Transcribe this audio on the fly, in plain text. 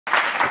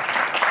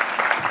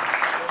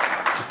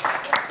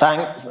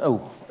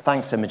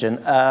Thanks, Imogen.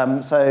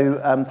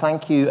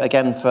 Thank you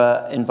again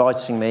for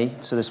inviting me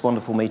to this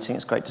wonderful meeting.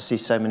 It's great to see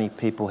so many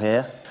people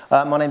here.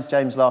 My name's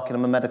James Larkin.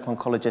 I'm a medical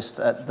oncologist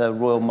at the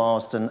Royal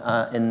Marsden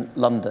in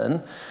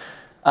London.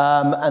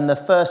 And the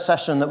first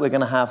session that we're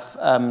going to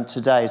have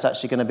today is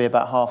actually going to be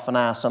about half an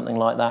hour, something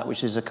like that,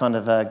 which is a kind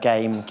of a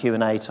game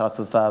Q&A type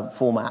of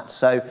format.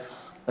 So,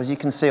 as you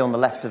can see on the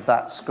left of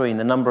that screen,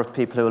 the number of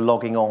people who are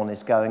logging on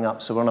is going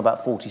up. So we're on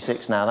about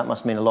 46 now. That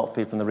must mean a lot of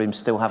people in the room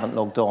still haven't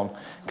logged on,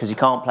 because you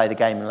can't play the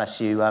game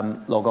unless you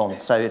log on.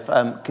 So if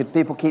could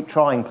people keep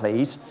trying,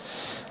 please?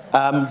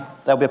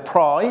 There'll be a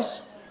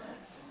prize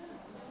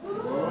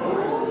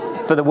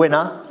for the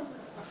winner.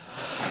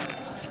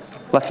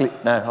 Luckily,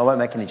 no, I won't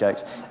make any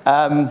jokes.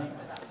 And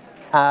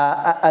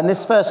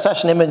this first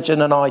session,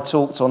 Imogen and I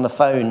talked on the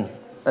phone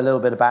a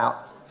little bit about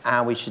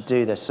how we should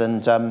do this.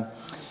 And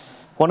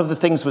one of the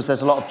things was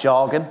there's a lot of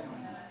jargon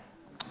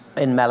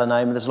in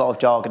melanoma, there's a lot of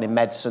jargon in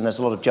medicine, there's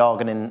a lot of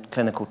jargon in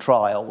clinical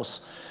trials.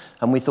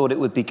 And we thought it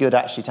would be good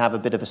actually to have a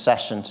bit of a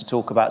session to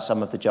talk about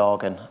some of the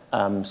jargon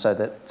so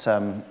that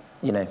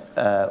we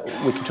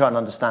can try and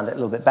understand it a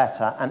little bit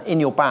better. And in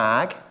your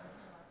bag,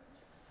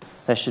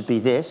 there should be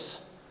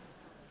this,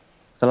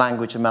 the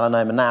language of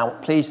melanoma. Now,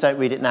 please don't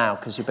read it now,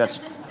 because you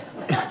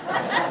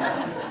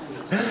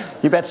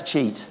better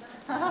cheat.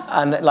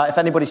 And like, if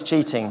anybody's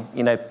cheating,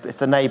 you know, if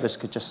the neighbours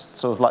could just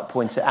sort of like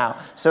point it out.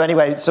 So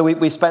anyway, so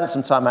we spent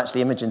some time, actually,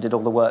 Imogen did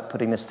all the work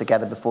putting this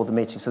together before the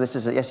meeting. So this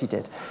is, yes, you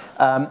did.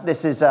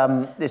 This is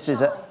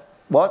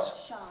what?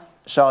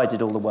 Shy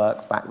did all the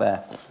work back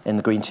there in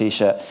the green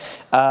T-shirt.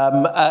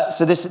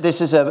 So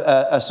this is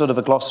a sort of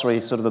a glossary,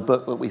 sort of a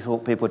book that we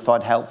thought people would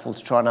find helpful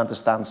to try and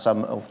understand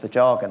some of the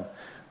jargon.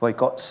 We've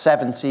got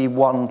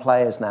 71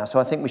 players now,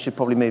 so I think we should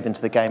probably move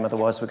into the game,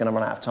 otherwise we're going to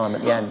run out of time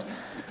at the end.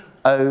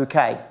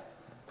 Okay.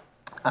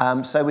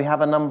 So we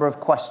have a number of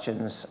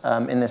questions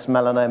in this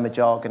melanoma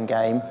jargon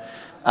game.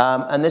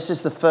 And this is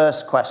the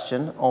first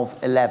question of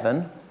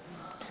 11.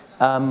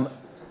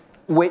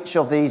 Which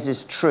of these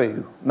is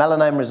true?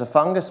 Melanoma is a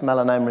fungus,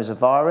 melanoma is a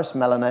virus,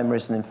 melanoma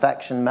is an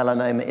infection,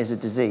 melanoma is a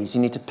disease.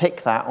 You need to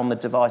pick that on the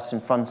device in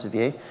front of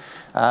you.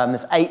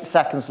 There's 8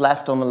 seconds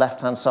left on the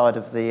left-hand side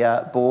of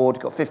the board.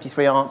 Got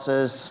 53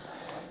 answers,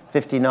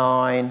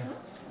 59.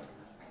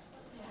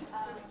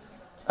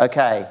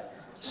 Okay,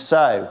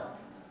 so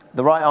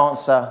the right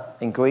answer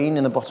in green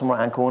in the bottom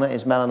right-hand corner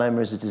is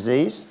melanoma is a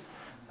disease.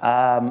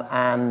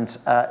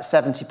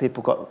 70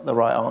 people got the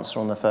right answer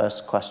on the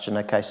first question.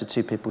 Okay, so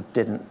 2 people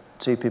didn't.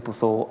 2 people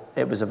thought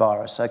it was a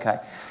virus. Okay,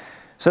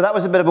 so that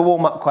was a bit of a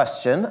warm-up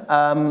question.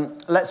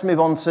 Let's move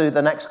on to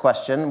the next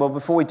question. Well,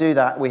 before we do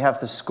that, we have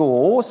the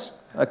scores.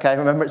 Okay,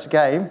 remember it's a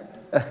game.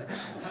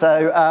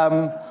 So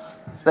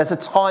there's a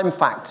time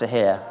factor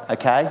here,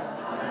 okay?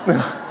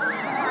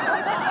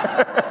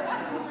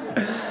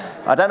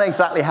 I don't know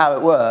exactly how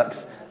it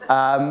works,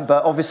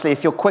 but obviously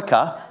if you're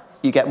quicker,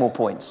 you get more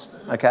points,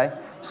 okay?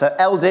 So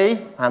LD,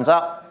 hands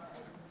up.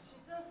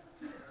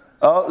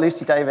 Oh,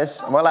 Lucy Davis,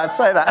 am I allowed to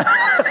say that?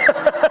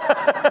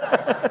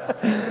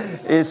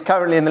 Is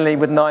currently in the lead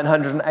with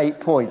 908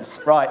 points.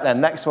 Right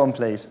then, next one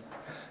please.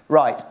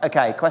 Right,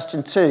 okay,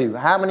 question 2.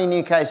 How many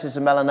new cases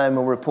of melanoma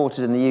were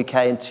reported in the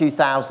UK in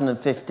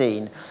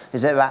 2015?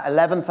 Is it about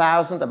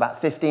 11,000,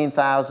 about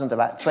 15,000,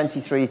 about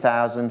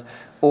 23,000,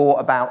 or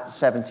about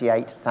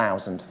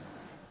 78,000?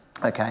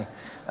 Okay,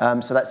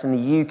 so that's in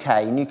the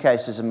UK, new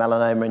cases of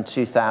melanoma in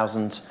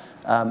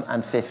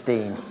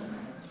 2015.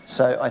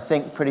 So I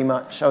think pretty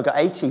much, I got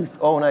 80,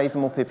 oh no, even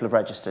more people have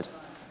registered,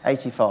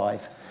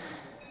 85.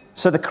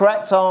 So the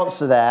correct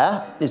answer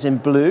there is in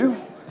blue,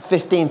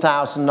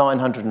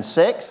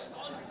 15,906,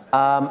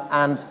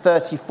 and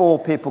 34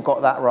 people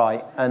got that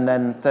right, and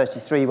then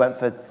 33 went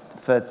for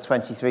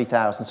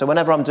 23,000. So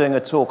whenever I'm doing a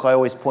talk, I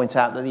always point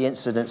out that the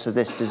incidence of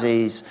this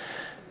disease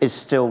is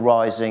still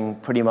rising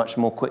pretty much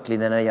more quickly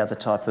than any other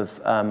type of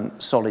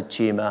solid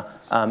tumour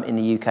in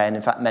the UK, and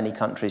in fact many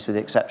countries with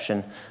the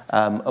exception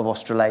of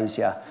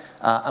Australasia.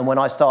 And when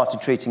I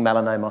started treating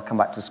melanoma, I'll come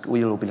back to school,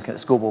 you'll all be looking at the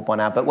scoreboard by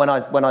now, but when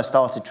I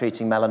started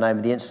treating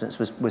melanoma, the incidence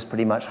was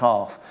pretty much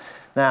half.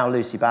 Now,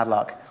 Lucy, bad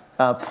luck.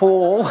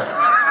 Paul,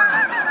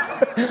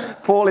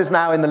 Paul is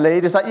now in the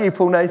lead. Is that you,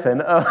 Paul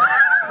Nathan?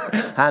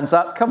 Hands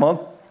up, come on.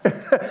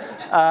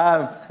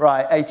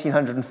 Right,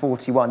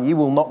 1,841. You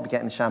will not be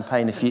getting the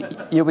champagne if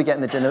you'll be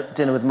getting the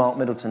dinner with Mark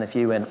Middleton if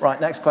you win. Right,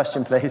 next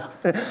question, please.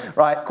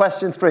 Right,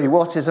 question 3.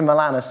 What is a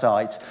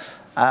melanocyte?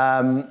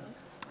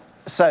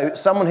 So,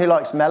 someone who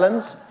likes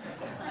melons,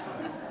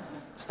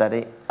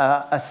 steady.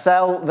 A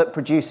cell that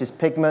produces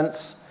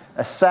pigments,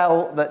 a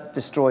cell that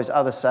destroys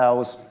other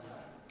cells,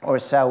 or a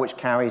cell which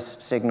carries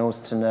signals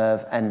to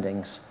nerve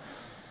endings.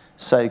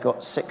 So you've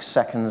got 6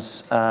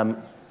 seconds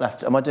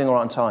left. Am I doing all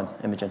right on time,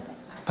 Imogen?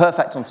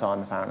 Perfect on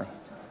time, apparently.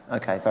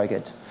 Okay, very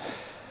good.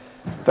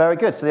 Very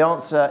good. So the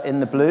answer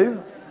in the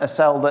blue, a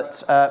cell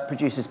that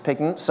produces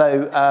pigment.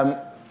 So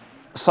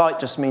cyte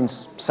just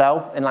means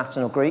cell in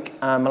Latin or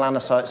Greek.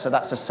 Melanocyte, so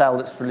that's a cell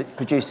that's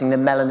producing the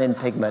melanin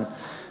pigment.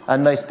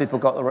 And most people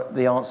got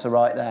the answer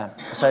right there.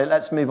 So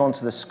let's move on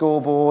to the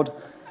scoreboard.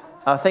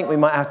 I think we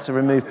might have to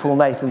remove Paul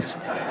Nathan's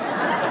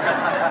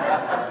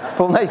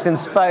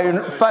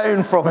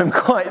phone from him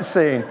quite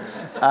soon.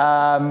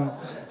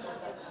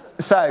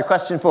 So,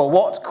 question 4.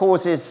 What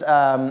causes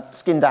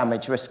skin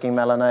damage risking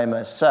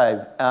melanoma?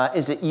 So,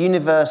 is it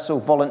universal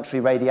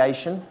voluntary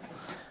radiation,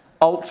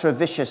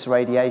 ultra-vicious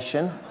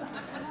radiation,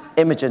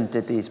 Imogen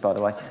did these, by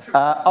the way,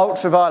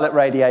 ultraviolet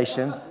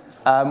radiation,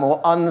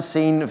 or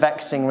unseen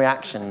vexing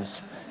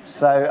reactions?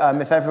 So,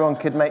 if everyone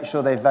could make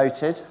sure they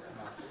voted.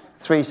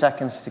 3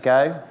 seconds to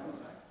go.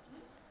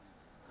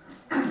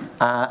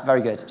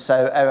 Very good.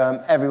 So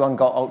everyone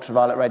got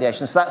ultraviolet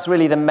radiation. So that's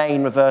really the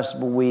main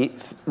reversible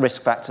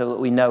risk factor that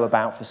we know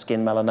about for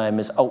skin melanoma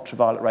is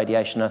ultraviolet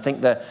radiation. And I think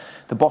the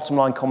bottom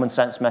line common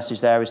sense message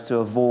there is to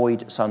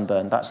avoid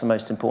sunburn. That's the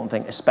most important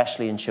thing,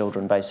 especially in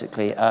children,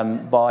 basically,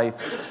 by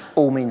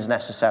all means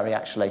necessary,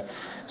 actually.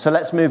 So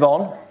let's move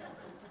on.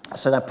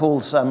 So now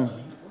Paul's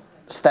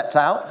stepped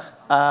out.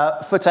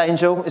 Foot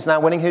Angel is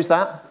now winning. Who's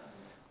that?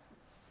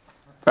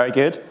 Very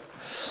good.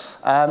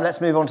 Let's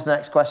move on to the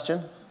next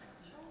question.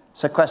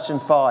 So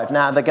question 5.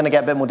 Now they're going to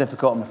get a bit more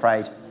difficult, I'm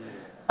afraid.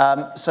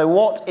 So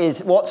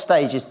what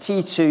stage is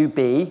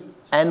T2B,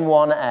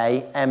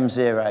 N1A,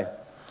 M0?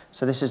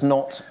 So this is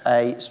not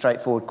a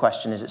straightforward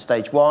question. Is it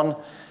stage 1?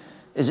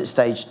 Is it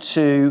stage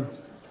 2?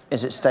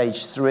 Is it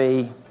stage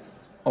 3?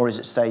 Or is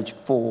it stage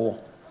 4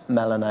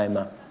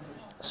 melanoma?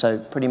 So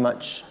pretty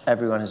much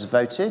everyone has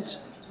voted.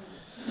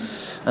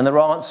 And the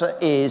answer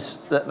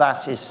is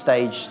that is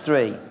stage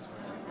 3.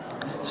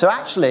 So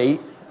actually,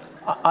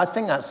 I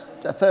think that's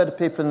a third of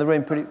people in the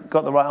room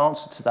got the right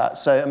answer to that.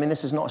 So, I mean,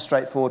 this is not a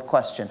straightforward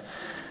question.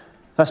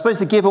 I suppose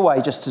the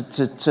giveaway, just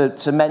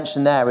to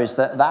mention there, is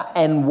that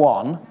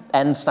N1,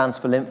 N stands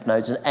for lymph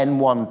nodes, and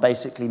N1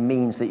 basically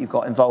means that you've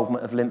got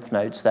involvement of lymph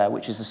nodes there,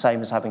 which is the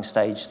same as having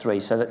stage 3.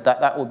 So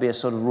that would be a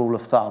sort of rule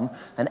of thumb.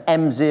 And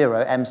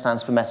M0, M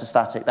stands for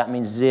metastatic. That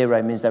means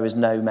 0 means there is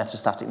no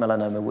metastatic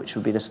melanoma, which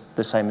would be the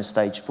same as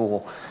stage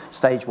 4.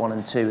 Stage 1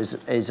 and 2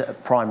 is a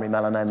primary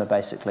melanoma,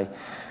 basically.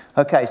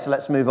 Okay, so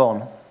let's move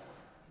on.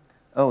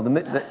 Oh, the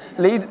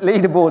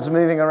leaderboards are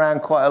moving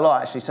around quite a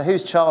lot, actually. So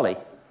who's Charlie?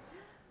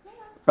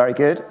 Very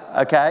good.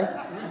 Okay.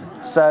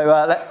 So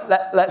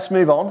let's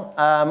move on.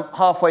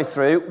 Halfway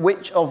through,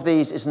 which of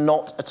these is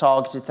not a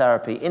targeted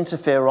therapy?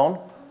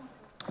 Interferon,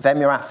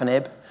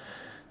 vemurafenib,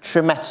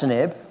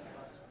 trametinib,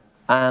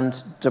 and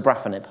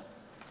dabrafenib.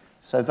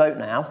 So vote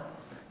now.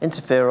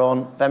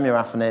 Interferon,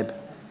 vemurafenib,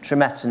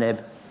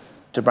 trametinib,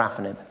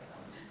 dabrafenib.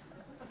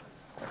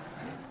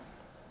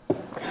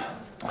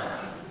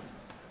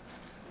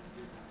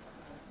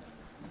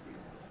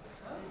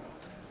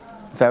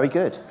 Very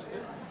good.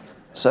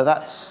 So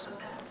that's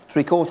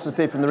 3/4 of the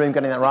people in the room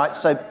getting that right.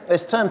 So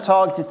this term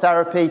targeted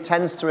therapy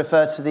tends to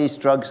refer to these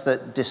drugs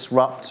that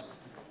disrupt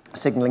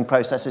signaling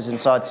processes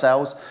inside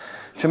cells.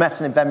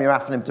 Trametinib,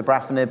 vemurafenib,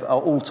 dabrafenib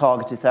are all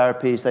targeted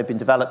therapies. They've been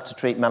developed to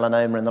treat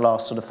melanoma in the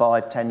last sort of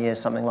 5-10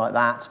 years, something like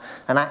that.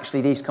 And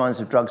actually, these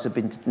kinds of drugs have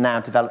been now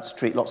developed to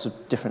treat lots of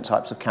different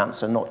types of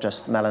cancer, not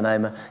just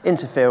melanoma.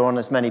 Interferon,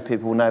 as many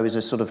people know, is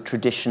a sort of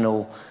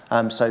traditional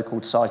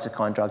so-called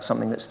cytokine drug,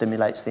 something that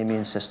stimulates the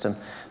immune system.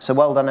 So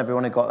well done,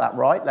 everyone who got that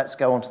right. Let's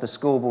go on to the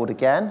scoreboard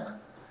again.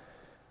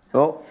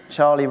 Oh,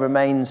 Charlie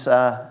remains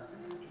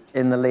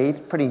in the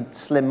lead. Pretty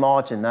slim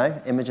margin, though.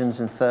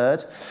 Imogen's in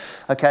third.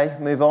 Okay,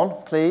 move on,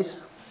 please.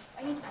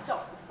 I need to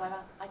stop because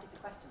I did the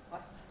question, so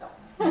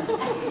I have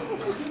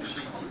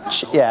to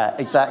stop. Yeah,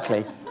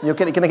 exactly. You're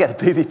going to get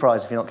the booby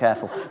prize if you're not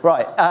careful.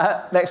 Right,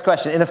 next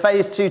question. In a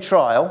phase 2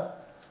 trial,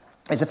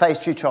 it's a phase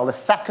 2 trial, the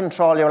second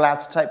trial you're allowed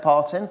to take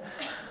part in,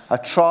 a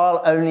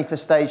trial only for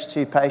stage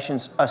 2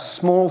 patients, a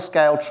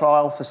small-scale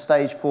trial for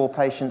stage 4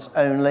 patients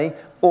only,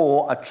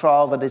 or a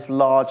trial that is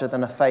larger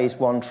than a phase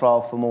 1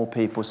 trial for more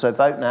people. So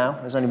vote now.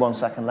 There's only 1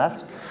 second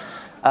left.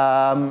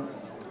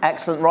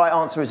 Excellent. Right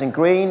answer is in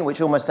green, which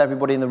almost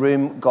everybody in the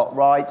room got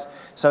right.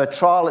 So a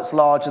trial that's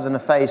larger than a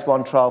phase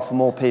 1 trial for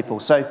more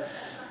people. So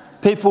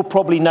people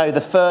probably know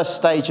the first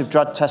stage of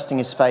drug testing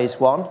is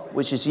phase 1,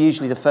 which is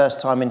usually the first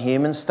time in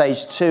humans.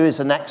 Stage 2 is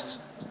the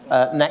next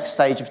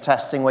stage of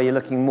testing where you're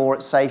looking more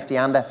at safety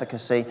and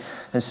efficacy.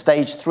 And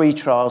stage 3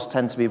 trials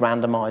tend to be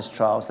randomized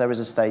trials. There is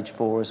a stage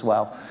 4 as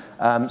well.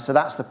 So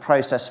that's the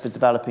process for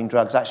developing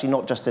drugs, actually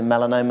not just in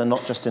melanoma,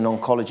 not just in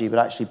oncology, but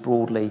actually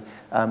broadly,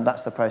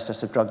 that's the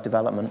process of drug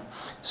development.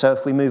 So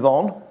if we move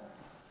on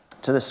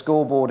to the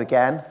scoreboard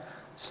again,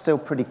 still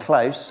pretty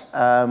close,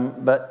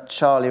 but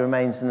Charlie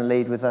remains in the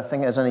lead with, I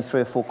think there's only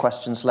 3 or 4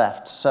 questions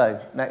left. So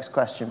next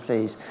question,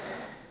 please.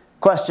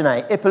 Question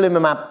 8,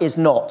 ipilimumab is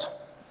not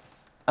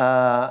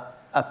a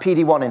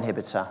PD-1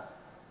 inhibitor,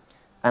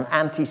 an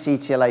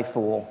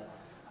anti-CTLA-4,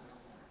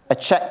 a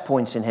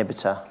checkpoint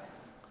inhibitor,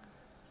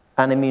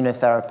 and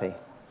immunotherapy.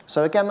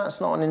 So again, that's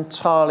not an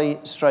entirely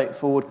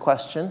straightforward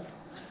question.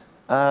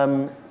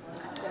 So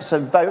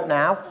vote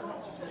now.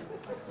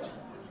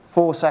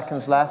 4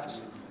 seconds left.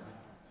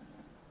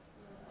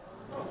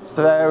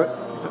 I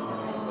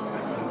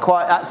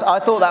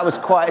thought that was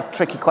quite a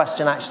tricky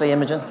question, actually,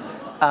 Imogen.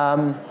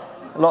 A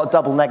lot of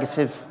double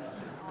negative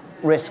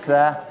risk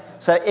there.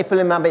 So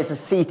ipilimumab is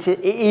it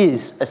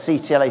is a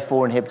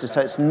CTLA-4 inhibitor,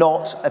 so it's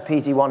not a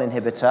PD-1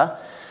 inhibitor.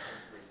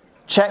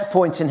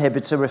 Checkpoint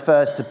inhibitor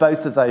refers to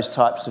both of those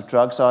types of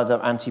drugs,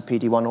 either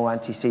anti-PD-1 or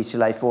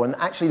anti-CTLA-4. And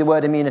actually the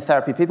word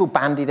immunotherapy, people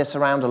bandy this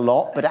around a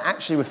lot, but it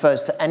actually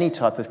refers to any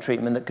type of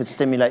treatment that could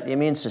stimulate the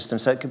immune system.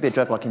 So it could be a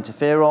drug like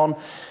interferon,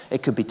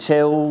 it could be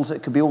TILs,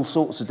 it could be all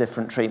sorts of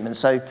different treatments.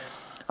 So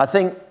I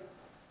think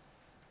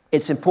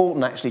it's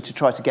important actually to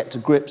try to get to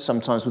grips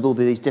sometimes with all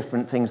these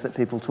different things that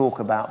people talk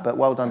about, but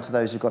well done to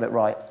those who got it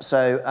right.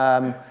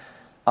 So,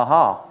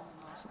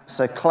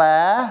 So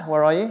Claire,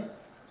 where are you?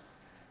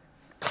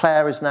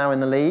 Claire is now in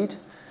the lead.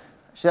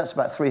 Actually, that's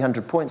about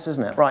 300 points,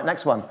 isn't it? Right,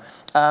 next one.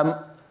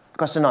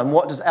 Question 9,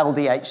 what does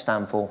LDH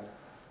stand for?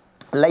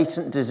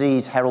 Latent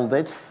disease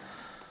heralded,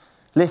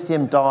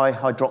 lithium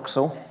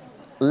dihydroxyl,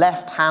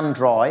 left-hand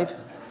drive,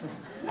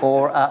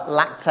 or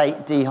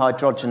lactate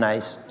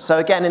dehydrogenase. So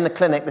again, in the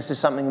clinic, this is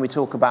something we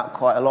talk about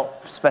quite a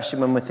lot, especially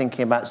when we're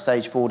thinking about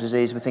stage 4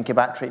 disease, we're thinking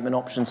about treatment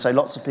options. So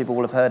lots of people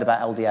will have heard about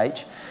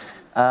LDH.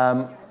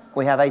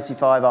 We have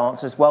 85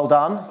 answers. Well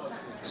done.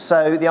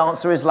 So the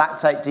answer is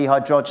lactate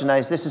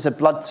dehydrogenase. This is a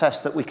blood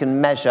test that we can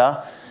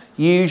measure,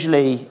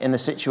 usually in the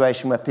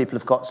situation where people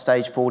have got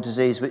stage 4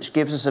 disease, which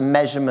gives us a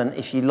measurement,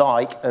 if you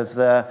like, of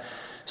the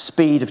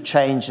speed of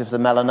change of the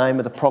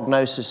melanoma, the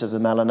prognosis of the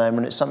melanoma,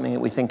 and it's something that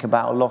we think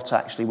about a lot,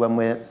 actually, when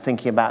we're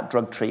thinking about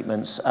drug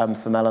treatments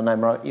for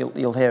melanoma.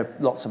 You'll hear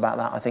lots about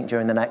that, I think,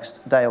 during the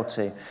next day or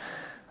two.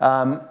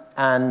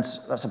 And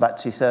that's about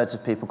 2/3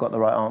 of people got the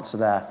right answer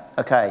there.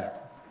 Okay.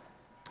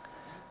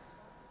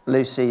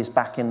 Lucy is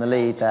back in the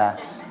lead there.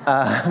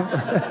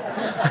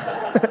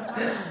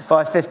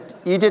 By 50,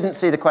 you didn't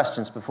see the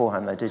questions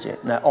beforehand, though, did you?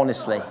 No,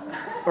 honestly.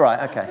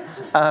 Right, okay.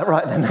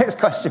 Right, the next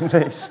question,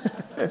 please.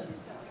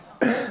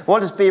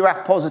 What does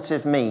BRAF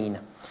positive mean?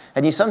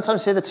 And you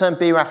sometimes hear the term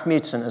BRAF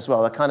mutant as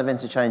well. They're kind of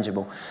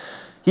interchangeable.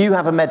 You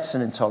have a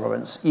medicine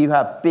intolerance. You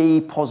have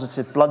B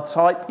positive blood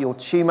type. Your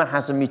tumour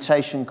has a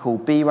mutation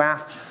called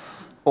BRAF,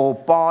 or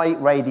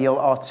biradial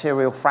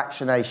arterial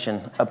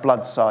fractionation, a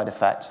blood side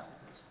effect.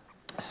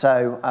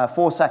 So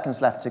 4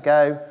 seconds left to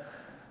go.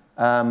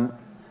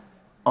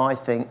 I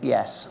think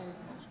yes.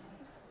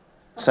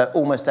 So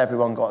almost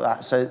everyone got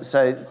that.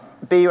 So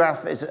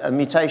BRAF is a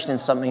mutation in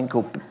something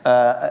called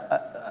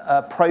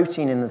a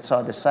protein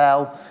inside the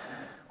cell,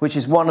 which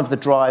is one of the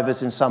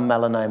drivers in some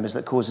melanomas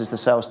that causes the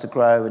cells to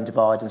grow and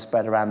divide and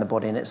spread around the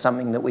body, and it's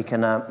something that we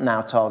can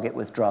now target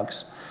with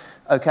drugs.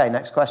 Okay,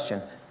 next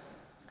question.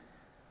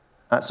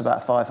 That's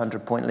about a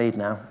 500-point lead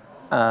now.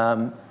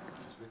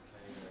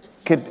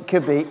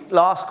 Could be.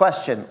 Last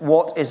question.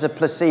 What is a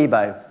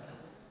placebo?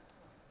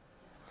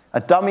 A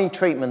dummy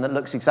treatment that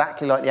looks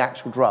exactly like the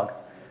actual drug.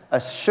 A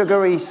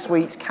sugary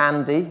sweet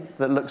candy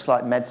that looks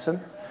like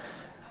medicine.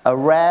 A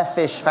rare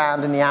fish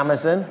found in the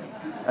Amazon.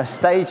 A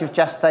stage of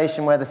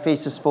gestation where the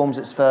fetus forms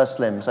its first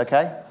limbs,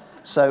 okay?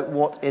 So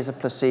what is a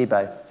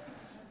placebo?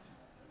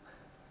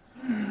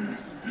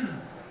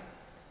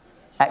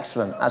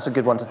 Excellent. That's a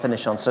good one to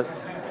finish on. So,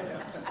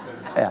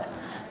 yeah.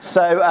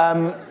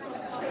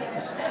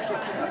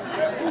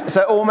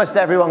 So almost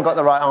everyone got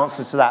the right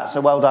answer to that.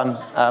 So well done,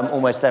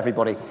 almost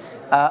everybody.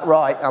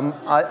 Right,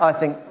 I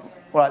think,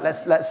 right,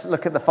 let's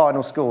look at the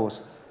final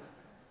scores.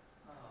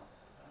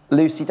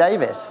 Lucy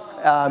Davis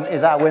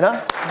is our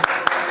winner.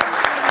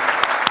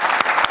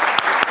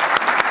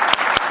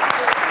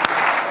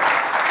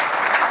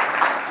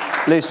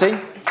 Lucy,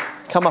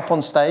 come up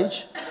on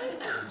stage.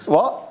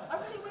 What? I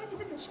really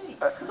didn't cheat.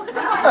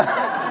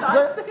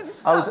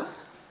 I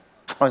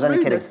was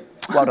only kidding.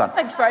 Well done.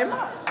 Thank you very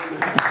much.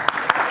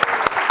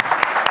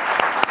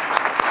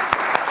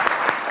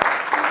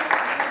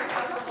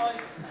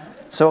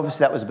 So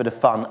obviously that was a bit of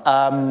fun,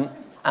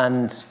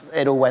 and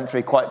it all went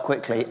through quite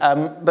quickly.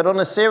 But on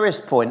a serious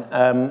point,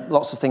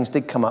 lots of things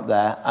did come up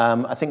there.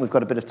 I think we've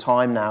got a bit of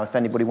time now if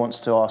anybody wants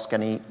to ask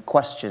any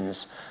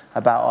questions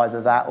about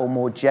either that or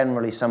more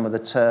generally some of the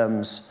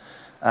terms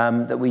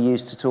that we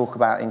use to talk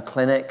about in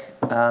clinic,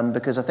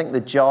 because I think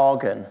the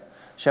jargon.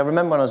 I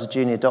remember when I was a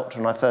junior doctor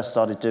and I first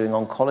started doing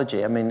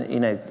oncology. I mean, you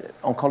know,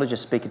 oncologists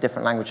speak a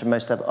different language than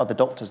most other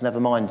doctors, never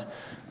mind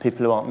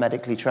people who aren't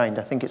medically trained.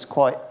 I think it's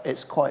quite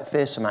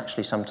fearsome,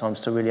 actually, sometimes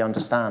to really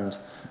understand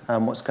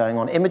what's going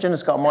on. Imogen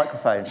has got a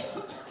microphone.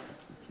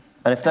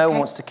 And if no one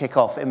wants to kick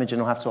off, Imogen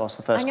will have to ask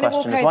the first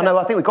question as well. No,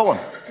 I think we've got one.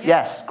 Yeah.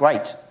 Yes,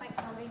 great.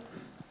 Thanks,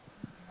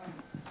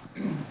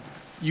 Andy.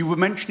 You were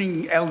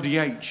mentioning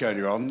LDH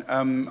earlier on.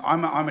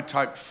 I'm a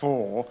type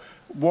 4.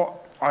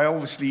 I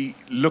obviously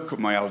look at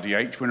my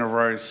LDH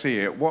whenever I see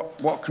it.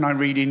 What can I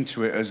read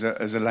into it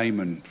as a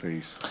layman,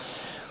 please?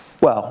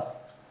 Well,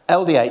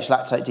 LDH,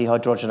 lactate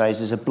dehydrogenase,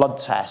 is a blood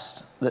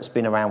test that's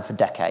been around for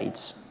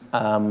decades.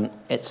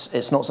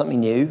 It's not something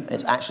new.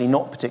 It's actually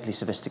not particularly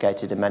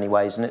sophisticated in many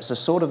ways, and it's a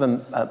sort of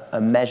a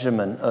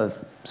measurement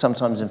of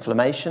sometimes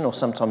inflammation or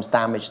sometimes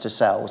damage to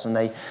cells, and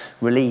they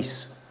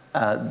release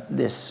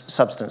this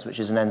substance, which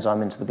is an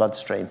enzyme, into the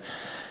bloodstream.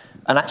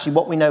 And actually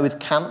what we know with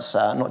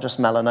cancer, not just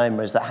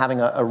melanoma, is that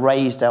having a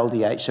raised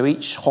LDH, so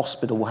each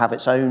hospital will have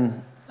its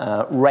own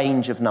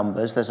range of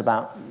numbers. There's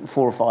about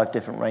 4 or 5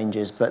 different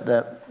ranges, but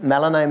the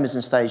melanomas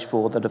in stage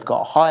 4 that have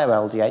got a higher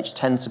LDH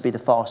tend to be the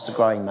faster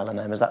growing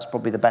melanomas. That's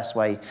probably the best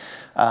way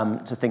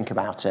to think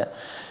about it.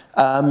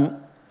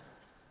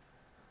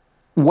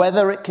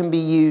 Whether it can be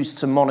used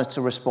to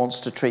monitor response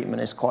to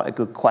treatment is quite a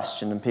good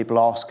question, and people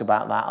ask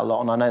about that a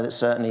lot. And I know that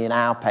certainly in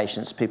our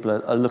patients, people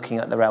are looking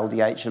at their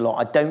LDH a lot.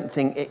 I don't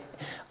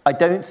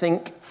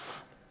think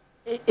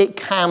it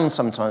can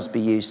sometimes be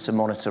used to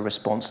monitor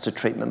response to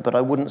treatment, but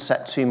I wouldn't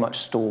set too much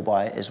store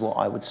by it, is what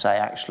I would say,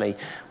 actually.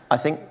 I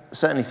think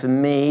certainly for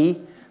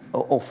me,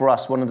 or for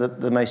us, one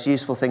of the most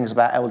useful things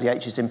about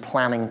LDH is in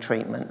planning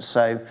treatment.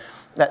 So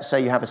let's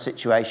say you have a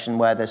situation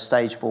where there's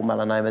stage 4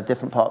 melanoma,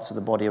 different parts of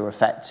the body are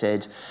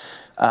affected.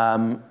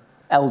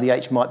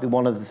 LDH might be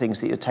one of the things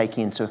that you're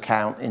taking into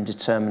account in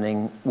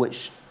determining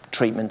which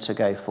treatment to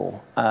go for.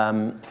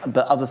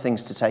 But other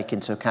things to take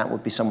into account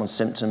would be someone's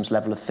symptoms,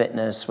 level of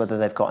fitness, whether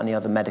they've got any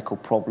other medical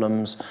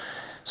problems.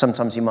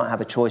 Sometimes you might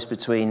have a choice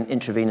between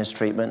intravenous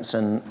treatments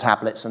and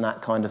tablets and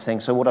that kind of thing.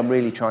 So what I'm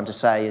really trying to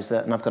say is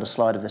that, and I've got a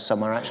slide of this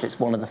somewhere, actually, it's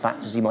one of the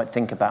factors you might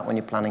think about when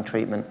you're planning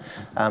treatment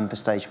for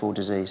stage 4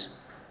 disease.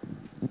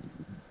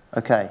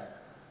 Okay,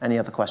 any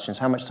other questions?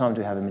 How much time do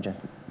we have, Imogen?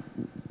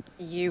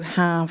 You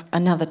have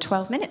another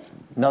 12 minutes.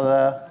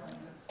 Another?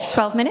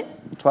 12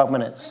 minutes. 12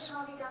 minutes.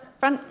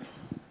 Front.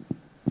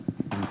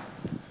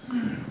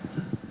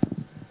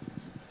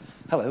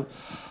 Hello.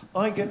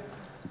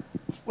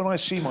 When I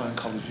see my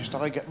oncologist,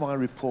 I get my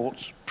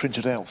reports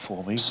printed out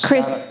for me.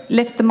 Chris,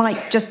 lift the mic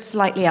just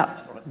slightly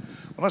up.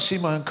 When I see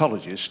my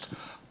oncologist,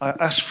 I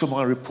ask for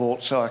my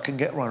report so I can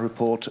get my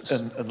report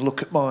and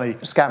look at my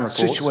scan reports.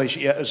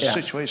 Situation. Yeah, as a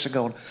situation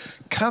going.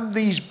 Can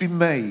these be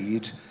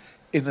made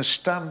in a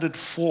standard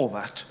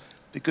format?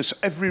 Because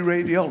every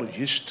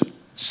radiologist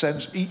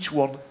sends each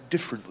one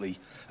differently,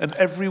 and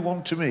every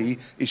one to me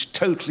is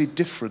totally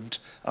different,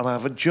 and I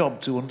have a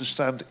job to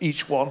understand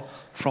each one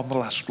from the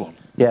last one.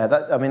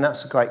 Yeah, I mean,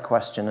 that's a great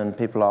question, and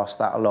people ask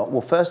that a lot.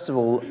 Well, first of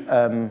all,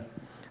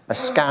 a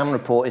scan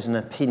report is an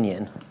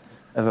opinion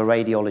of a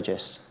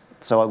radiologist.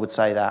 So I would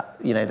say that,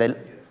 you know,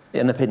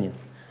 an opinion.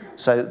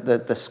 So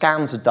the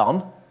scans are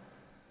done,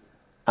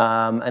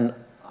 and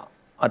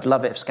I'd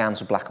love it if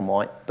scans were black and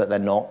white, but they're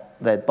not.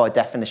 They're by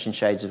definition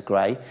shades of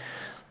grey.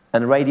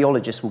 And a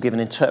radiologist will give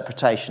an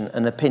interpretation,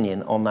 an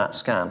opinion on that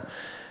scan.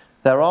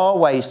 There are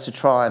ways to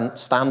try and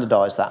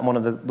standardise that, and one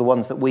of the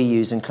ones that we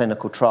use in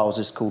clinical trials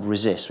is called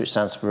RESIST, which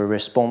stands for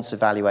Response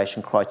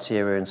Evaluation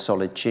Criteria in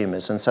Solid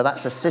Tumours. And so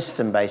that's a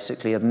system,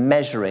 basically, of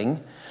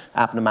measuring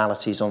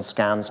abnormalities on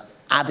scans,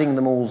 adding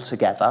them all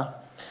together.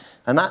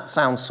 And that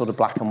sounds sort of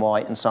black and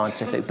white and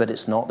scientific, but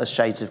it's not. There's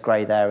shades of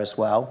grey there as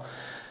well.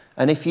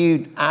 And if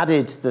you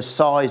added the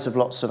size of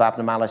lots of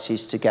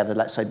abnormalities together,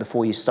 let's say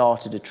before you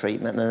started a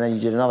treatment, and then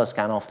you did another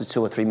scan after 2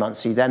 or 3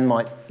 months, you then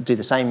might do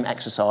the same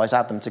exercise,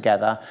 add them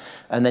together,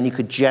 and then you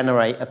could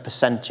generate a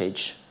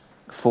percentage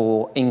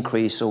for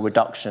increase or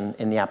reduction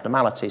in the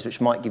abnormalities,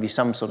 which might give you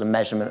some sort of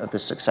measurement of the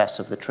success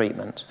of the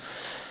treatment.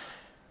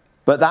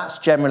 But that's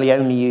generally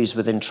only used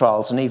within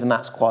trials, and even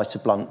that's quite a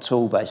blunt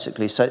tool,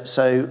 basically.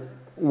 So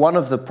one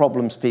of the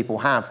problems people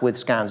have with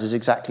scans is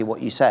exactly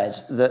what you said,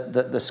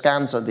 that the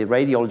scans are the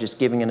radiologist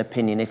giving an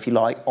opinion, if you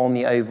like, on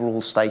the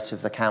overall state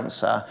of the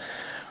cancer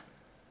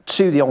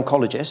to the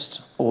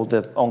oncologist or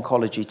the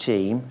oncology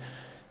team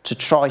to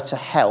try to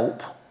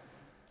help,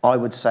 I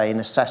would say, in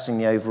assessing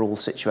the overall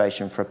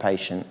situation for a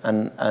patient.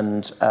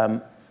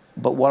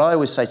 But what I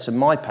always say to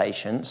my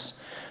patients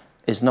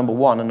is, number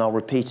one, and I'll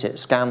repeat it,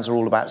 scans are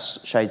all about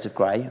shades of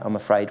grey, I'm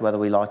afraid, whether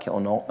we like it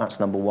or not. That's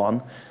number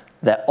one.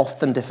 They're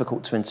often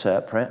difficult to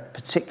interpret,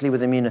 particularly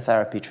with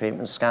immunotherapy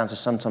treatments. Scans are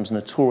sometimes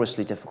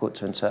notoriously difficult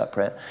to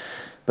interpret.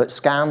 But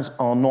scans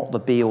are not the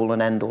be-all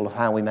and end-all of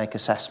how we make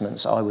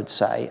assessments, I would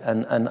say.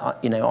 And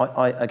you know,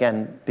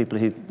 again, people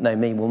who know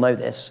me will know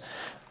this.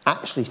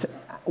 Actually,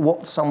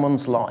 what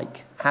someone's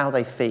like, how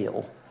they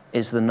feel,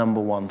 is the number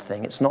one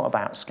thing. It's not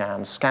about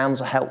scans. Scans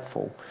are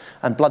helpful,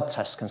 and blood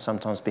tests can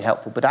sometimes be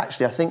helpful. But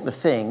actually, I think the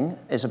thing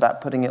is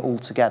about putting it all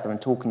together and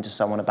talking to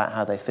someone about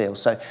how they feel.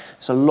 So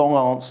it's a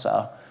long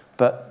answer,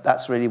 but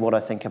that's really what I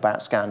think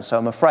about scans. So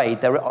I'm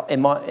afraid,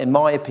 in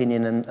my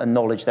opinion and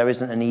knowledge, there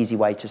isn't an easy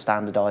way to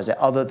standardise it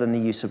other than the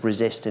use of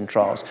RESIST in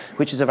trials,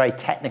 which is a very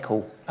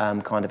technical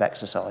kind of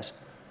exercise.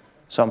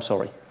 So I'm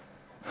sorry.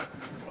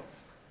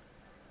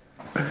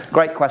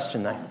 Great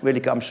question, though. Really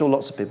good. I'm sure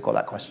lots of people got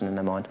that question in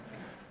their mind.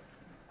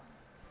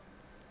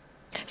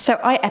 So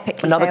I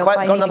epically failed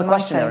by got another leaving my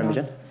question there, phone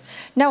Imogen? on.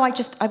 No,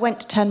 I went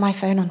to turn my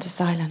phone onto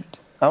silent.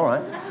 All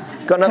right.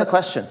 Got another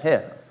question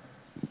here.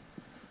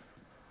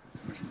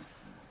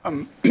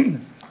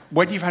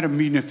 When you've had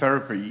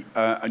immunotherapy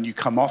and you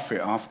come off it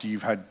after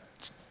you've had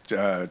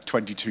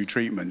 22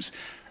 treatments,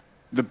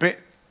 the bit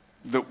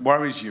that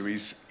worries you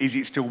is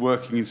it still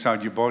working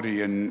inside your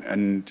body,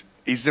 and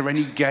is there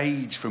any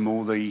gauge from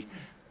all the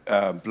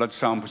blood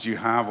samples you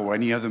have or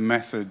any other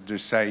method to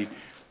say,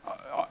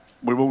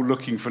 we're all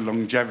looking for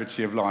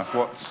longevity of life?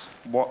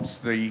 What's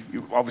the,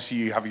 obviously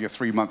you have your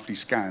 3 monthly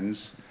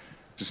scans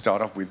to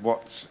start off with,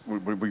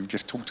 we've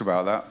just talked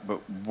about that, but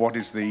what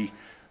is the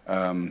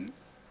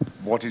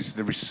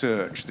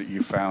research that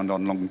you found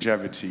on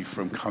longevity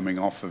from coming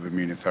off of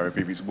immunotherapy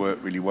if it's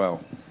worked really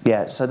well?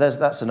 Yeah, so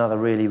that's another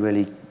really,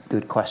 really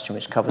good question,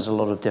 which covers a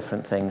lot of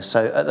different things.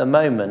 So at the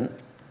moment,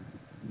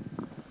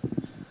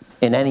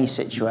 in any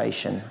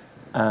situation,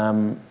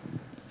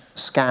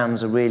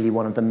 scans are really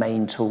one of the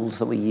main tools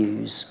that we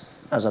use,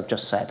 as I've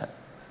just said,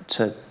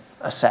 to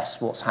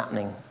assess what's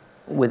happening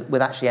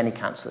with actually any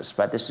cancer that's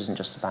spread. This isn't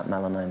just about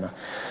melanoma.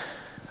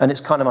 And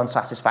it's kind of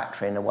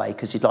unsatisfactory in a way,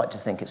 because you'd like to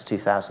think it's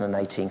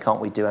 2018. Can't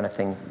we do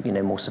anything,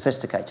 more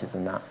sophisticated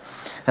than that?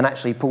 And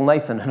actually, Paul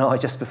Nathan and I,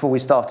 just before we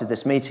started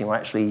this meeting, were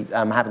actually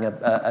having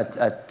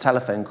a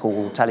telephone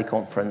call,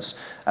 teleconference,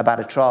 about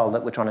a trial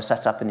that we're trying to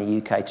set up in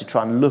the UK to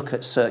try and look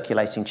at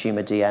circulating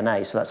tumour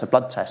DNA. So that's a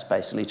blood test,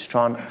 basically, to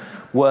try and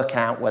work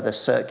out whether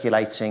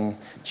circulating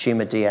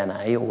tumour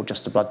DNA, or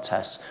just a blood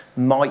test,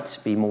 might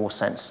be more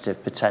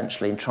sensitive,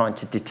 potentially, in trying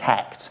to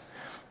detect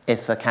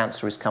if a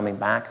cancer is coming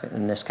back,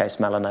 in this case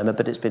melanoma,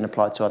 but it's been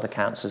applied to other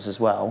cancers as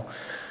well.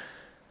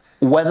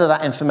 Whether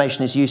that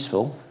information is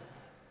useful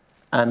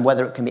and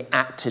whether it can be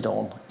acted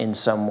on in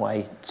some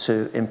way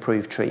to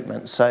improve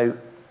treatment. So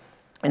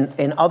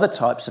in other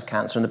types of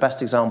cancer, and the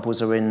best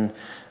examples are in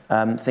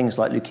things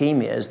like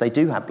leukemias, they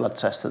do have blood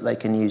tests that they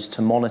can use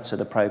to monitor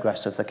the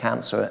progress of the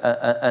cancer,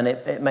 and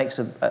it makes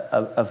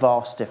a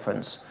vast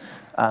difference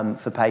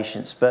for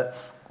patients. But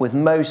with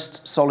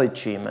most solid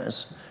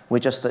tumours, we're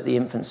just at the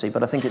infancy,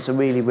 but I think it's a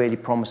really, really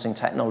promising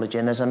technology,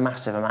 and there's a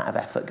massive amount of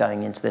effort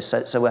going into this.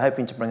 So we're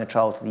hoping to bring a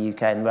trial to the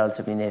UK in the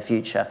relatively near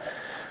future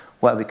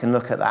where we can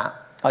look at that.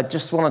 I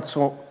just want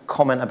to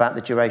comment about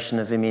the duration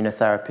of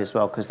immunotherapy as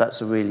well, because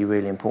that's a really,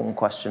 really important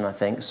question, I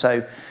think.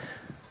 So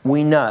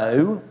we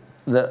know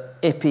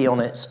that IPI on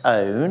its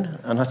own,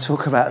 and I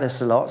talk about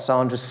this a lot,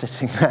 Sandra's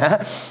sitting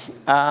there,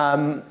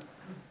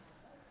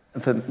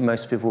 for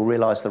most people will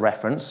realise the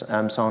reference,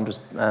 Sandra's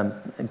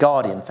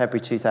Guardian, February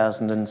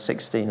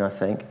 2016, I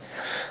think.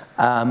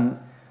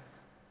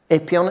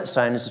 IPI on its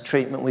own is a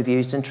treatment we've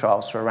used in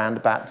trials for around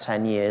about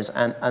 10 years,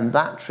 and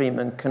that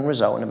treatment can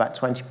result in about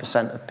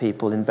 20% of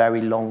people in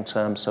very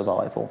long-term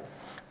survival.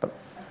 But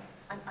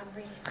I'm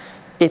really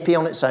sorry. IPI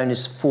on its own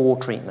is 4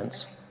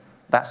 treatments.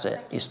 That's it,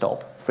 you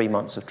stop, 3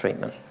 months of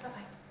treatment.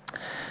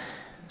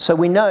 So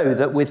we know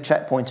that with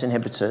checkpoint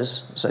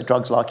inhibitors, so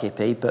drugs like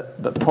IPI,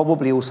 but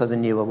probably also the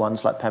newer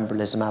ones like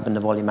pembrolizumab and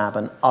nivolumab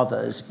and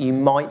others, you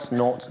might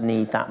not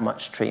need that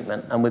much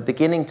treatment. And we're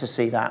beginning to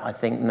see that, I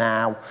think,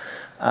 now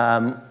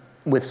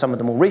with some of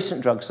the more recent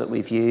drugs that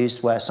we've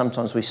used, where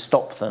sometimes we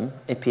stop them,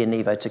 IPI and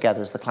Nivo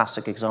together is the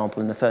classic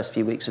example, in the first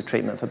few weeks of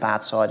treatment for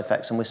bad side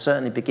effects. And we're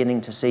certainly beginning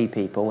to see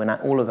people, and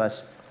all of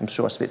us, I'm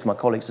sure I speak for my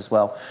colleagues as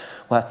well,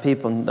 we'll have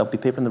people, and there'll be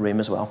people in the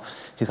room as well,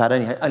 who've had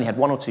only had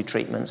 1 or 2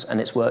 treatments,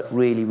 and it's worked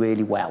really,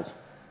 really well.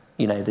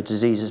 The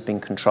disease has been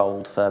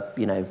controlled for,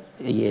 a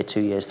year,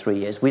 2 years, 3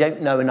 years. We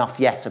don't know enough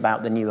yet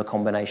about the newer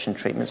combination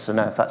treatments to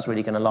know if that's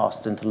really going to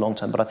last into the long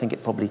term, but I think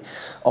it probably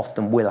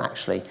often will,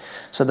 actually.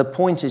 So the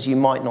point is, you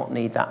might not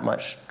need that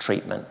much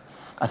treatment.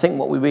 I think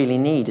what we really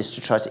need is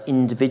to try to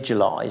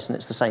individualise, and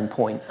it's the same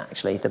point,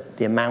 actually,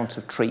 the amount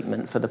of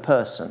treatment for the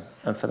person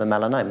and for the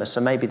melanoma. So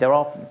maybe there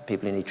are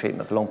people who need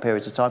treatment for long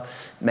periods of time.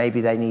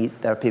 Maybe there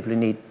are people who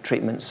need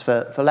treatments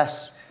for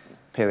less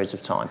periods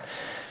of time.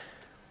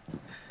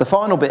 The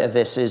final bit of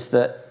this is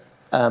that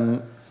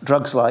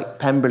drugs like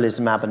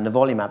pembrolizumab and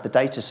nivolumab, the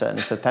data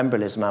certainly for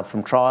pembrolizumab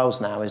from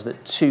trials now is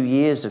that 2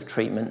 years of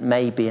treatment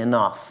may be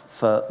enough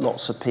for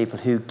lots of people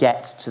who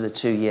get to the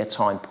 2-year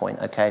time point,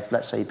 okay? If,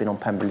 let's say you've been on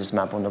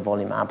pembrolizumab or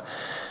nivolumab.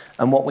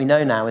 And what we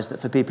know now is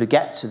that for people who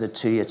get to the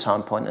 2-year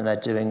time point and they're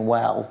doing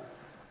well,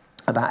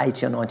 about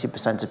 80 or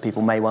 90% of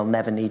people may well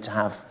never need to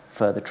have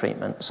further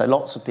treatment. So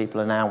lots of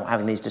people are now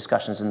having these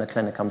discussions in the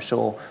clinic, I'm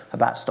sure,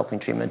 about stopping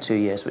treatment at 2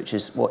 years, which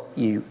is what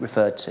you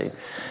referred to.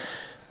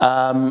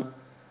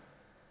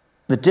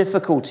 The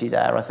difficulty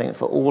there, I think,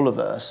 for all of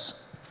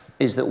us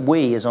is that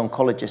we as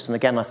oncologists, and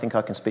again, I think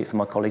I can speak for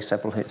my colleagues,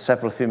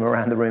 several of whom are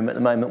around the room at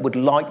the moment, would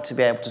like to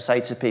be able to say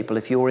to people,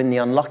 if you're in the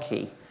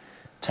unlucky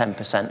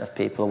 10% of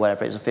people, or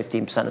whatever it is, or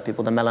 15% of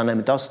people, the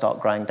melanoma does start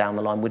growing down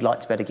the line, we'd like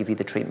to be able to give you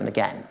the treatment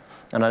again.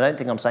 And I don't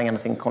think I'm saying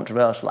anything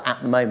controversial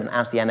at the moment.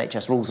 As the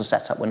NHS rules are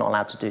set up, we're not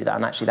allowed to do that.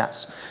 And actually,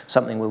 that's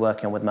something we're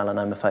working on with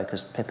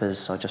melanoma-focused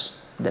PIPAs.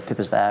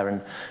 Pippa's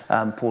there,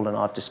 and Paul and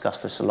I have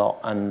discussed this a lot,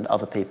 and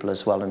other people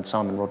as well, and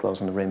Simon Rodwell's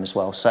in the room as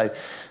well. So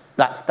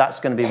that's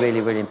going to be really,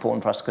 really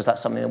important for us, because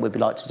that's something that we'd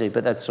like to do.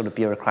 But they're sort of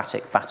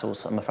bureaucratic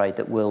battles, I'm afraid,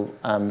 that we'll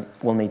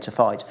need to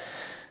fight.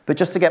 But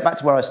just to get back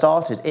to where I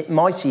started, it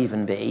might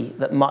even be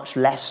that much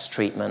less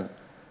treatment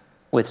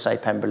with, say,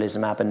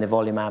 pembrolizumab and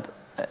nivolumab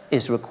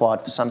is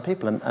required for some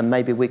people, and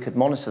maybe we could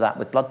monitor that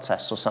with blood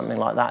tests or something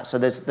like that. So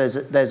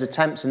there's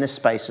attempts in this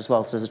space as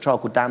well. So there's a trial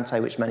called Dante,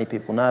 which many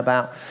people know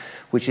about,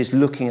 which is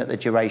looking at the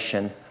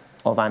duration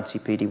of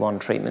anti-PD-1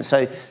 treatment.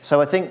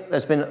 So I think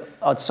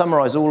I'd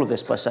summarise all of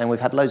this by saying we've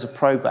had loads of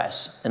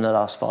progress in the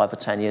last 5 or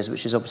 10 years,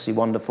 which is obviously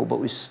wonderful, but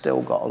we've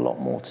still got a lot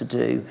more to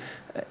do.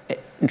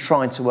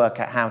 trying to work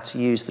out how to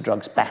use the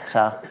drugs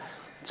better,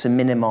 to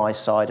minimise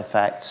side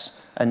effects,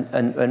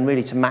 and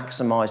really to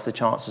maximise the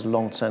chances of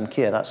long-term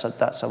cure.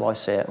 That's how I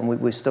see it, and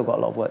we've still got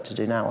a lot of work to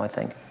do now, I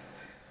think.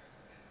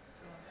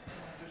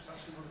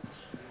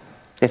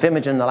 If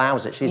Imogen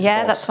allows it, she's the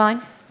boss. that's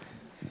fine.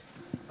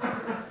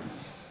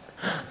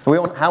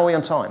 How are we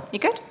on time? You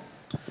good?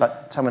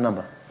 Like, tell me a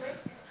number.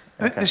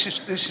 Okay. This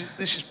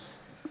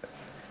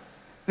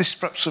is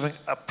perhaps something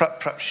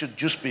perhaps should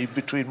just be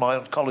between my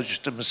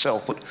oncologist and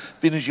myself, but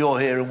being as you're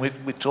here and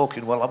we're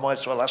talking, well, I might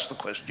as well ask the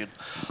question.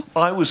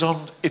 I was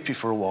on IPI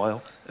for a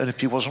while, and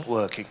IPI wasn't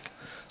working,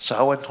 so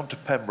I went on to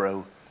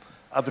Pembro.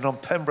 I've been on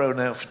Pembro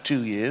now for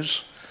 2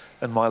 years,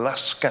 and my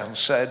last scan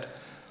said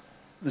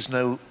there's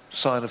no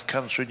sign of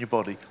cancer in your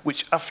body,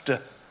 which after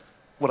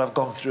what I've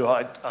gone through,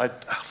 I'd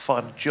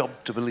find a job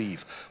to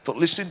believe. But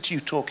listening to you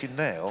talking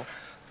now,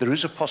 there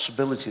is a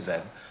possibility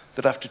then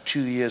that after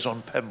 2 years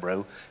on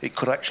Pembro, it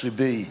could actually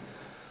be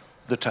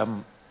that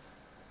I'm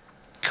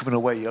coming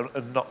away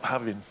and not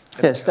having...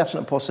 Yeah, it's a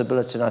definite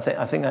possibility, and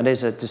I think that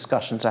is a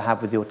discussion to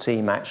have with your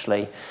team,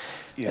 actually.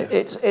 Yeah.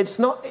 It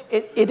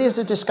is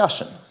a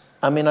discussion.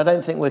 I mean, I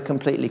don't think we're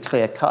completely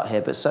clear-cut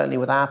here, but certainly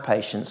with our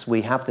patients,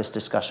 we have this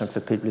discussion for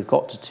people who've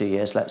got to 2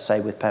 years, let's say,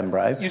 with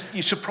Pembro.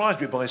 You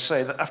surprised me by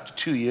saying that after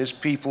 2 years,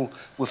 people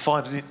were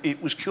finding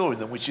it was curing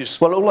them, which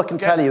is... Well, all I can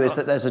tell you is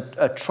that there's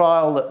a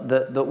trial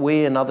that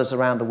we and others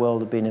around the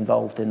world have been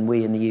involved in,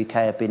 we in the UK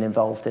have been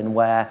involved in,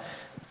 where,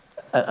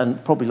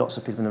 and probably lots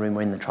of people in the room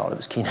were in the trial, it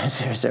was Keynote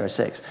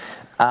 006,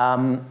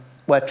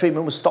 where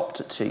treatment was stopped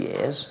at 2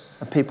 years,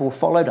 and people were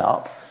followed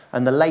up.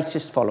 And the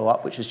latest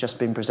follow-up, which has just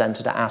been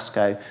presented at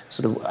ASCO,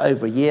 sort of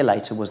over a year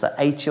later, was that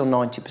 80 or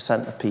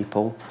 90% of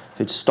people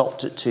who'd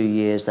stopped at 2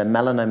 years, their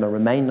melanoma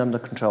remained under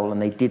control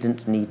and they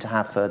didn't need to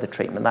have further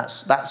treatment.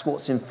 That's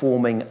what's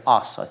informing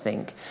us, I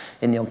think,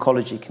 in the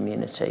oncology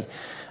community.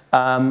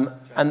 And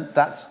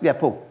that's, yeah,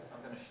 Paul.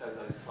 I'm going to show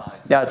those slides.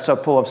 Yeah, so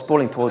Paul, I'm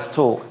spoiling Paul's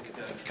talk.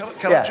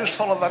 Can I just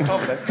follow that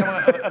on then?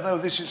 I know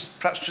this is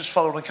perhaps just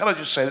following. Can I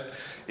just say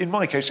that in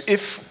my case,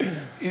 if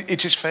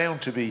it is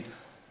found to be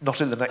not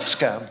in the next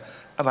scan,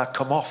 and I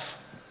come off,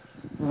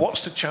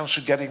 what's the chance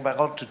of getting back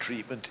onto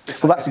treatment?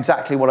 Well, that's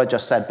exactly what I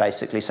just said,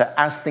 basically. So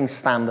as things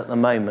stand at the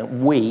moment,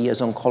 we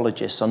as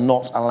oncologists are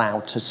not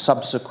allowed to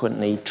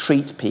subsequently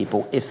treat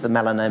people if the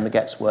melanoma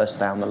gets worse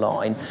down the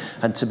line.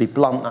 And to be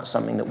blunt, that's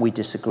something that we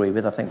disagree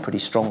with, I think pretty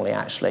strongly,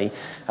 actually.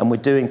 And we're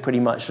doing pretty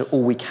much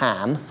all we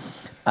can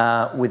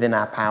within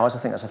our powers. I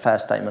think that's a fair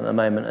statement at the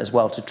moment as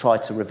well, to try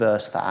to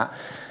reverse that.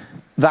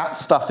 That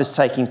stuff is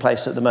taking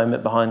place at the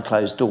moment behind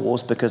closed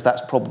doors because that's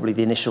probably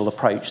the initial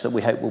approach that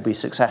we hope will be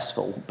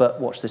successful.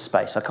 But watch this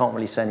space. I can't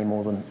really say any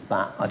more than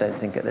that, I don't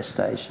think, at this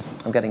stage.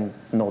 I'm getting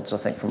nods, I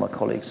think, from my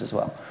colleagues as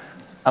well.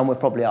 And we're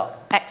probably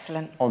up.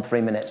 Excellent. On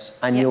 3 minutes.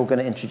 And you're going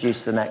to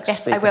introduce the next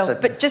speaker. Yes, I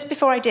will. But just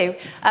before I do,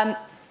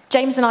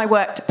 James and I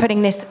worked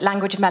putting this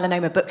Language of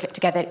Melanoma booklet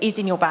together. It is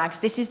in your bags.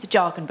 This is the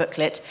Jargon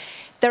booklet.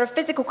 There are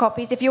physical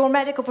copies. If you're a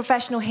medical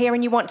professional here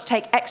and you want to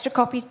take extra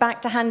copies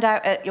back to hand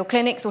out at your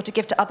clinics or to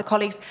give to other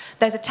colleagues,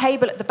 there's a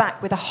table at the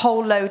back with a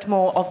whole load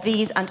more of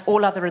these and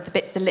all other of the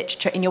bits of the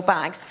literature in your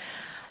bags.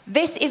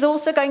 This is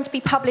also going to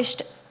be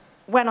published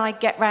when I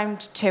get round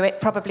to it,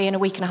 probably in a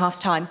week and a half's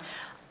time,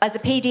 as a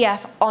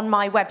PDF on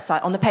my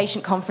website, on the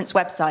Patient Conference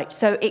website,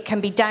 so it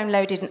can be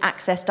downloaded and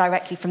accessed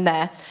directly from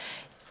there.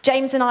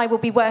 James and I will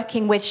be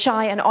working with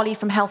Shai and Ollie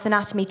from Health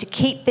Anatomy to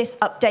keep this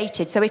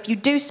updated. So if you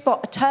do spot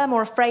a term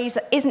or a phrase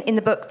that isn't in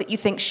the book that you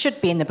think should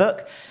be in the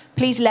book,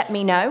 please let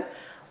me know.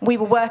 We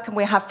will work and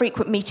we'll have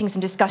frequent meetings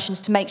and discussions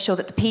to make sure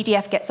that the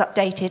PDF gets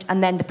updated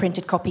and then the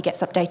printed copy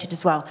gets updated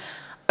as well.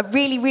 I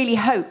really, really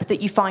hope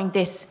that you find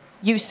this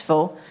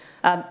useful.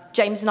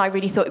 James and I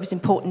really thought it was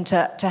important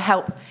to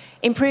help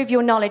improve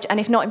your knowledge, and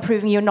if not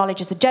improving your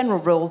knowledge as a general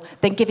rule,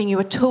 then giving you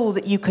a tool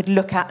that you could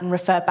look at and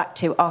refer back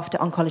to after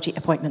oncology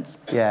appointments.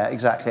 Yeah,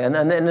 exactly. And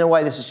in a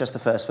way, this is just the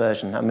first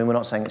version. I mean, we're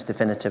not saying it's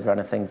definitive or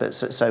anything, but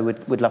so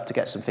we'd love to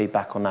get some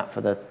feedback on that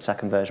for the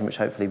second version, which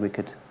hopefully we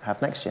could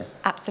have next year.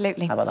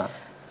 Absolutely. How about that?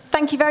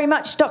 Thank you very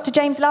much, Dr.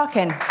 James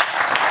Larkin.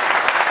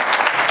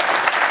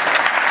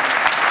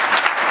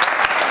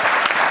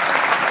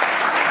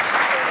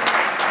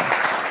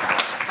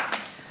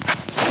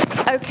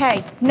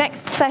 Okay,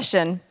 next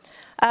session.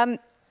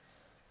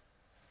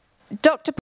 Dr.